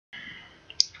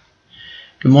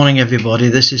Good morning, everybody.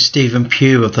 This is Stephen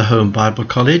Pugh of the Home Bible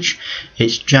College.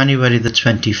 It's January the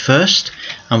 21st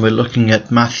and we're looking at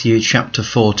Matthew chapter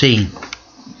 14.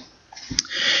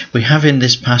 We have in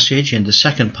this passage, in the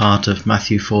second part of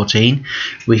Matthew 14,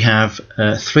 we have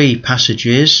three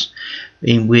passages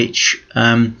in which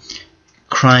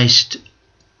Christ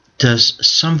does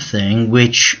something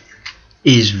which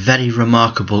is very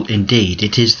remarkable indeed.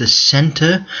 It is the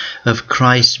centre of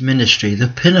Christ's ministry, the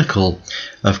pinnacle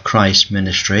of Christ's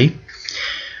ministry.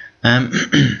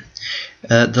 The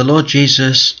Lord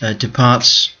Jesus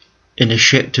departs in a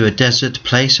ship to a desert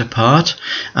place apart,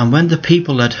 and when the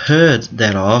people had heard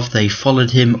thereof, they followed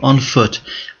him on foot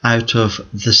out of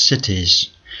the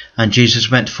cities. And Jesus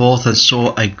went forth and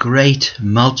saw a great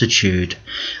multitude,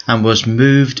 and was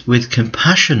moved with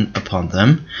compassion upon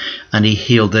them, and he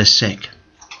healed their sick.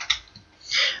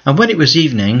 And when it was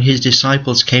evening, his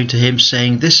disciples came to him,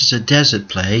 saying, This is a desert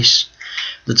place,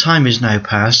 the time is now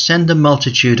past, send the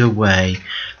multitude away,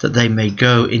 that they may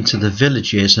go into the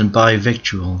villages and buy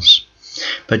victuals.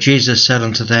 But Jesus said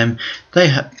unto them,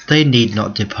 They need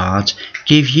not depart,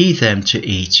 give ye them to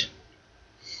eat.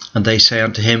 And they say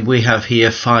unto him, We have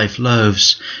here 5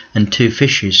 loaves and 2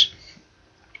 fishes.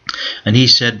 And he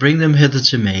said, Bring them hither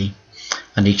to me.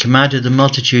 And he commanded the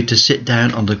multitude to sit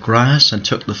down on the grass, and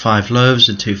took the 5 loaves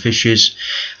and 2 fishes,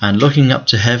 and looking up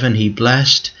to heaven, he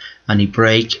blessed, and he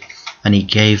brake, and he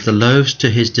gave the loaves to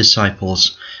his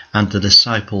disciples, and the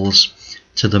disciples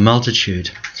to the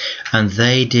multitude. And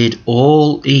they did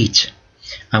all eat,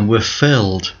 and were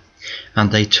filled, and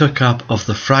they took up of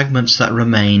the fragments that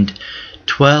remained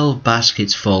 12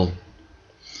 baskets full.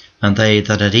 And they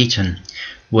that had eaten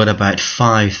were about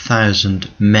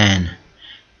 5,000 men,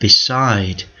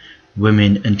 beside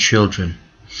women and children.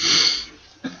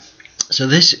 So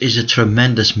this is a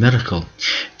tremendous miracle.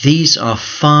 These are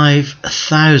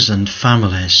 5,000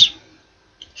 families.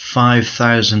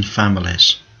 5,000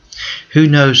 families. Who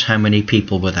knows how many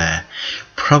people were there?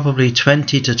 Probably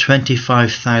 20 to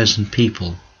 25,000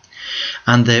 people.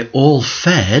 And they're all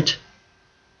fed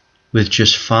with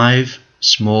just 5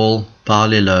 small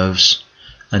barley loaves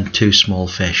and 2 small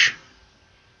fish.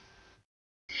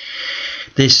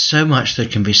 There's so much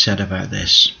that can be said about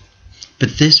this,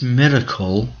 but this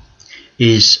miracle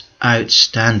is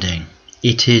outstanding.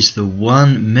 It is the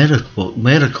one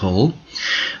miracle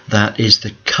that is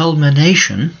the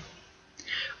culmination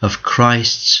of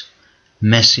Christ's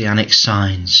messianic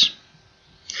signs.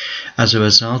 As a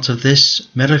result of this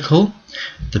miracle,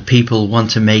 the people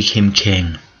want to make him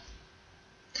king.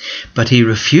 But he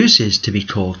refuses to be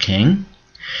called king.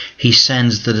 He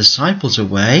sends the disciples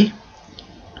away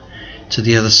to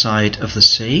the other side of the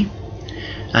sea,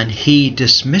 and he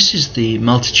dismisses the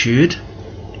multitude,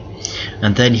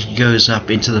 and then he goes up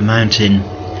into the mountain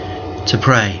to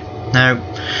pray. Now,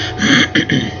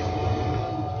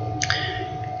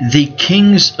 the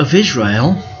kings of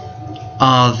Israel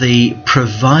are the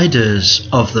providers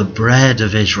of the bread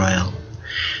of Israel.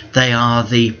 They are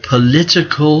the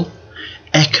political,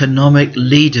 economic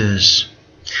leaders.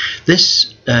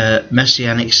 This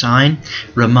messianic sign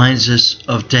reminds us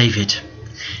of David.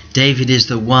 David is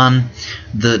the one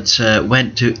that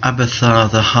went to Abiathar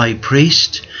the high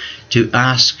priest to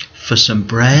ask for some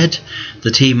bread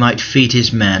that he might feed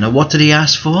his men. And what did he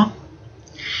ask for?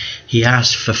 He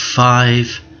asked for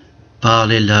 5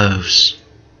 barley loaves.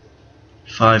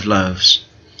 5 loaves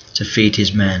to feed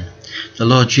his men. The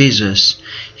Lord Jesus,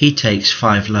 he takes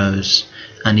 5 loaves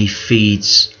and he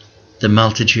feeds the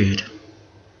multitude.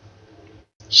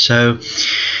 So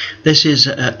this is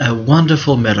a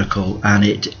wonderful miracle, and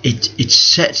it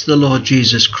sets the Lord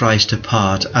Jesus Christ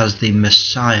apart as the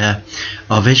Messiah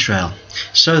of Israel.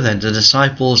 So then the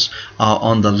disciples are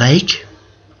on the lake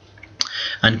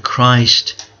and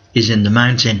Christ is in the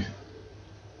mountain,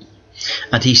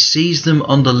 and he sees them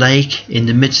on the lake in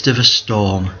the midst of a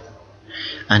storm,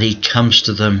 and he comes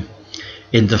to them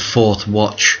in the 4th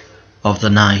watch of the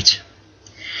night.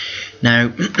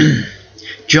 Now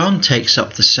John takes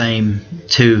up the same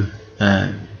 2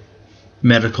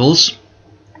 miracles,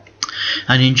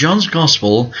 and in John's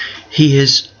Gospel he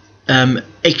is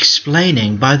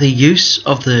explaining, by the use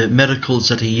of the miracles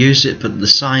that he uses, but the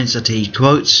signs that he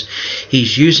quotes,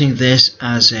 he's using this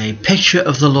as a picture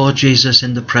of the Lord Jesus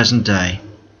in the present day.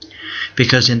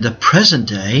 Because in the present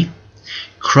day,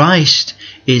 Christ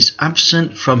is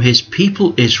absent from his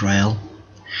people Israel.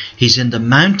 He's in the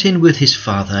mountain with his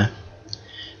Father,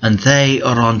 and they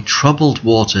are on troubled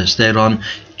waters. They're on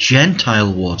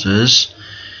Gentile waters,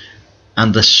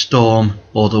 and the storm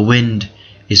or the wind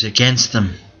is against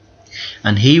them.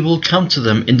 And he will come to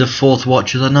them in the 4th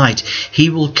watch of the night.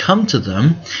 He will come to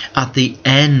them at the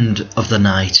end of the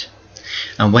night.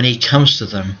 And when he comes to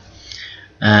them,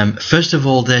 first of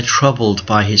all, they're troubled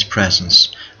by his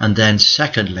presence. And then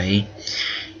secondly,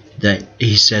 that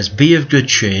he says, be of good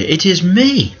cheer. It is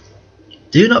me.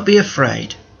 Do not be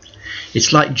afraid.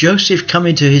 It's like Joseph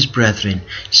coming to his brethren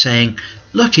saying,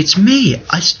 look, it's me.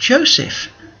 It's Joseph.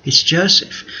 It's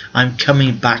Joseph. I'm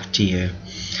coming back to you.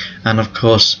 And of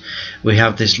course, we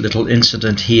have this little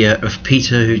incident here of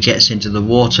Peter who gets into the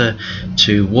water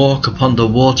to walk upon the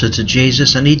water to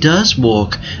Jesus. And he does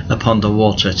walk upon the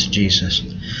water to Jesus.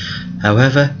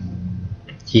 However,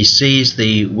 he sees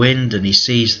the wind and he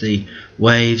sees the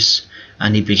waves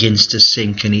and he begins to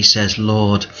sink and he says,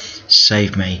 Lord,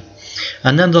 save me.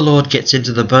 And then the Lord gets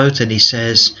into the boat and he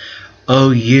says,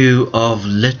 O you of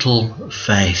little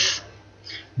faith,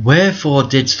 wherefore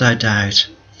didst thou doubt?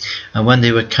 And when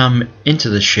they were come into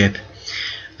the ship,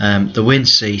 the wind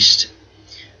ceased,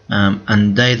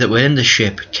 and they that were in the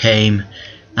ship came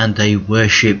and they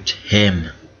worshipped him,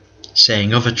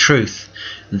 saying, of a truth,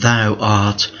 thou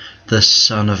art the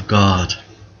Son of God.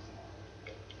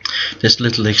 This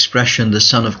little expression, the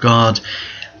Son of God,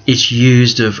 is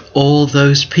used of all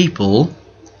those people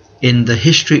in the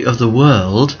history of the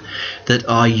world that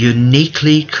are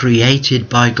uniquely created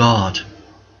by God.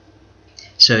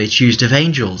 So it's used of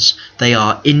angels. They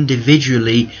are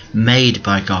individually made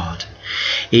by God.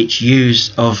 It's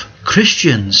used of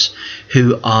Christians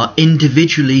who are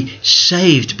individually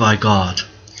saved by God.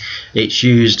 It's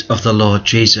used of the Lord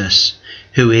Jesus,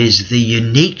 who is the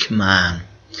unique man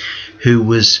who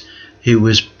was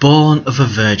born of a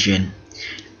virgin,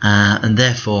 and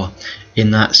therefore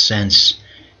in that sense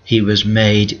he was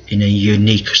made in a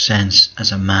unique sense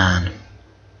as a man.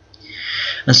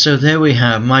 And so there we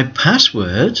have my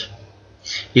password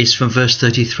is from verse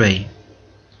 33.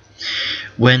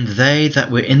 When they that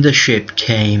were in the ship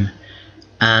came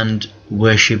and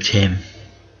worshipped him.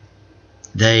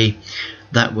 They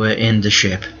that were in the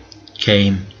ship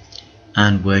came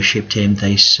and worshipped him.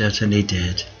 They certainly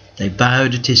did. They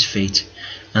bowed at his feet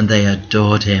and they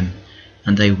adored him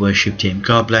and they worshipped him.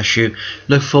 God bless you.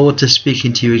 Look forward to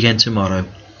speaking to you again tomorrow.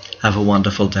 Have a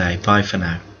wonderful day. Bye for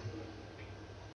now.